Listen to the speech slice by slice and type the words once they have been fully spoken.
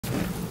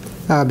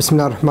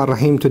Bismillah ar-Rahman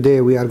ar-Rahim.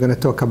 Today we are going to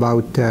talk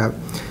about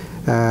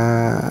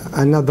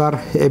another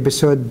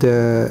episode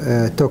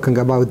talking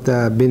about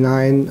the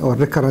benign or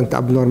recurrent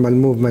abnormal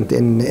movement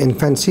in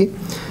infancy.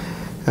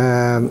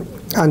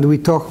 And we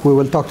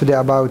will talk today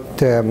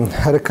about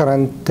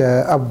recurrent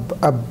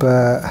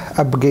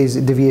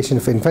upgaze deviation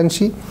of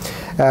infancy,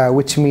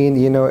 which means,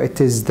 it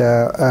is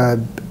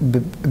the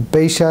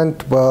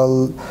patient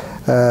will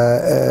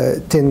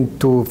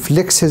tend to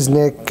flex his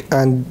neck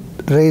and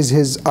raise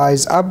his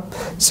eyes up,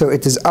 so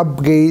it is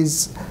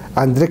upgaze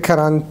and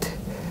recurrent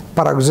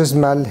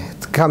paroxysmal,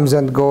 it comes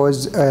and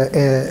goes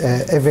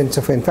events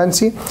of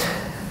infancy.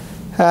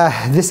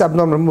 This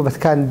abnormal movement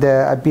can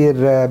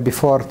appear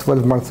before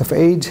 12 months of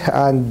age,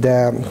 and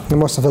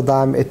most of the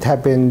time it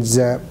happens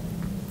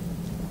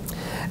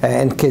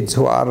in kids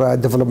who are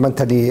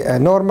developmentally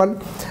normal.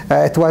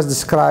 It was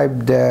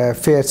described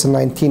first in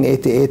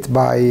 1988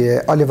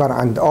 by Oliver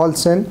and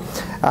Olsen,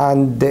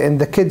 and in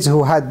the kids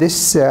who had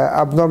this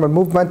abnormal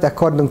movement,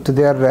 according to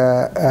their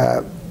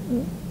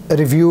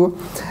review,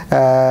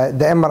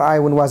 the MRI,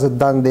 when was it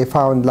done, they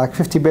found like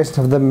 50%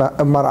 of the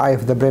MRI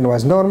of the brain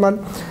was normal,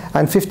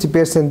 and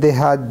 50% they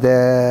had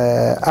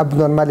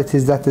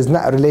abnormalities that is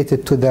not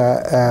related to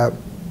the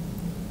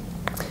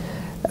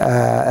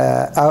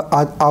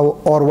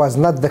or was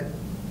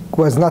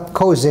not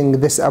causing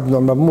this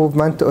abnormal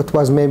movement. It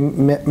was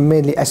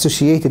mainly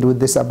associated with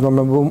this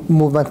abnormal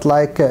movement,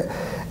 like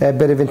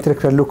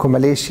periventricular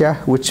leukomalacia,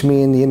 which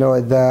means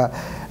the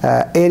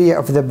area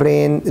of the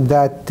brain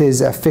that is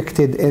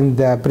affected in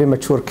the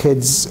premature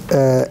kids,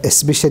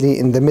 especially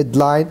in the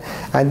midline,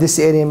 and this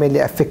area mainly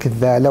affected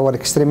the lower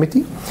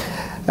extremity.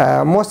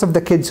 Most of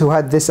the kids who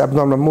had this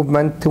abnormal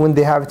movement, when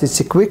they have it,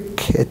 it's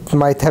quick. It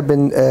might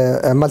happen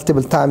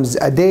multiple times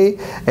a day.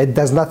 It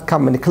does not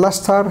come in a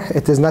cluster.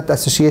 It is not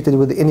associated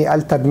with any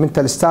altered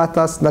mental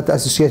status, not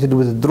associated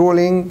with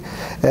drooling.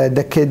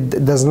 The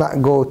kid does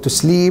not go to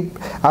sleep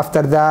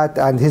after that,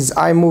 and his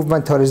eye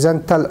movement,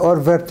 horizontal or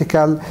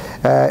vertical,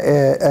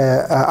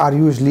 are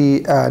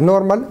usually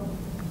normal.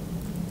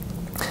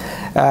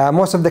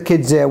 Most of the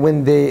kids,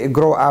 when they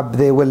grow up,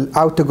 they will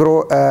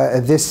outgrow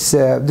this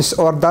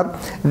disorder.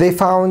 They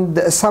found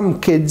some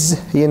kids,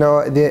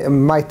 they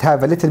might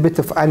have a little bit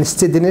of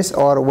unsteadiness,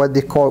 or what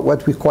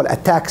we call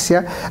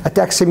ataxia.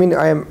 Ataxia means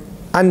I am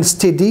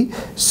unsteady,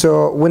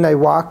 so when I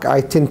walk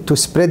I tend to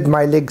spread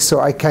my legs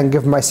so I can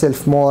give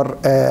myself more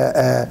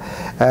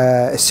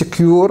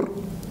secure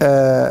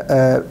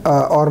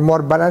or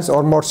more balance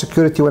or more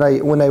security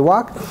when I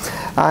walk.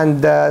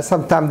 And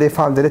sometimes they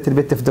found a little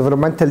bit of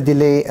developmental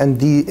delay in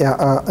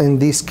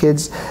these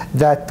kids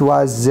that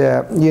was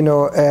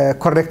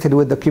corrected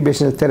with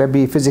occupational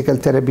therapy, physical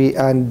therapy,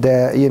 and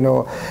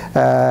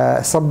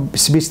some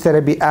speech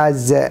therapy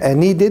as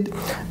needed,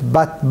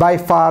 but by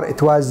far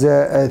it was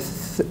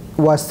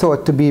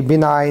thought to be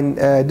benign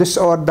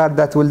disorder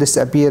that will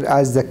disappear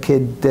as the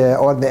kid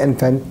or the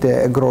infant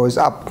grows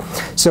up.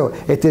 So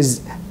it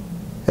is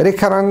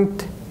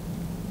recurrent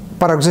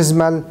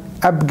paroxysmal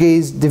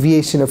upgaze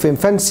deviation of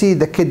infancy.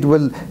 The kid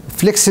will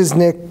flex his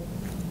neck,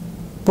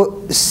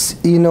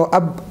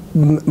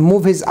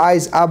 move his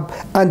eyes up,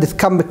 and it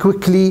come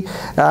quickly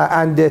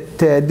and it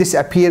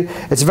disappear.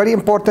 It's very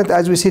important,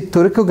 as we said,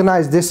 to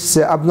recognize this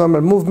abnormal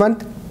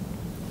movement.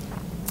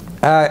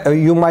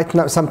 You might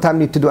sometimes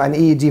need to do an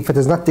EEG if it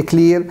is not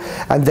clear,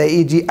 and the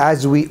EEG,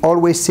 as we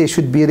always say,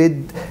 should be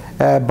read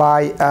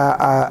by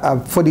a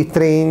fully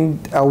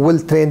trained,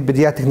 well-trained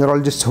pediatric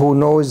neurologist who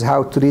knows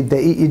how to read the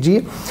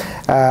EEG,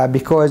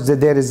 because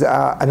there is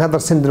another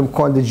syndrome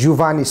called the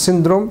Giovanni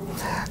syndrome,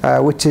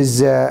 which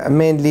is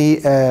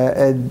mainly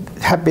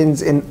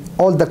happens in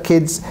older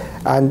kids,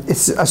 and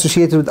it's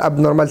associated with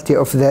abnormality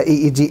of the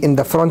EEG in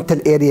the frontal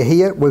area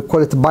here. We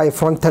call it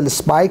bifrontal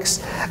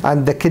spikes,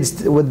 and the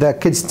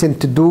kids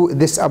tend to do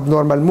this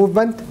abnormal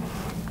movement.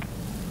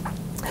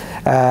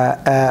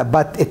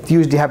 But it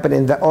usually happens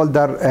in the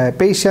older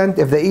patient.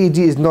 If the EEG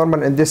is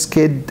normal in this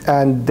kid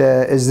and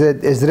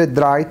is read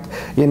right,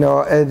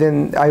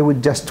 then I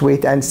would just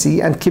wait and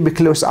see and keep a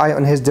close eye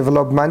on his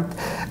development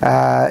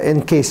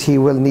in case he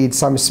will need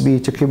some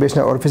speech,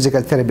 occupational, or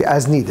physical therapy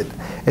as needed.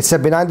 It's a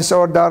benign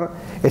disorder.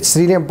 It's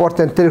really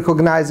important to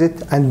recognize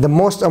it, and the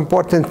most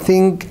important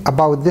thing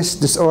about this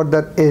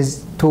disorder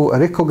is to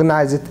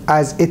recognize it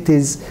as it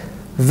is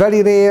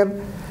very rare.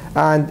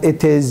 And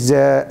it is,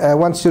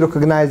 once you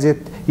recognize it,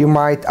 you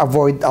might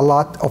avoid a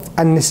lot of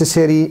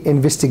unnecessary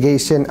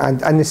investigation and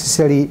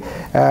unnecessary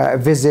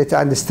visit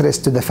and stress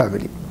to the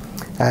family.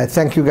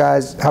 Thank you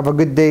guys. Have a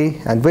good day,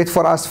 and wait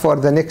for us for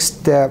the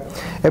next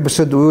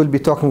episode. We will be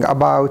talking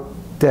about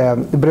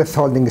breath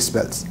holding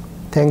spells.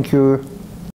 Thank you.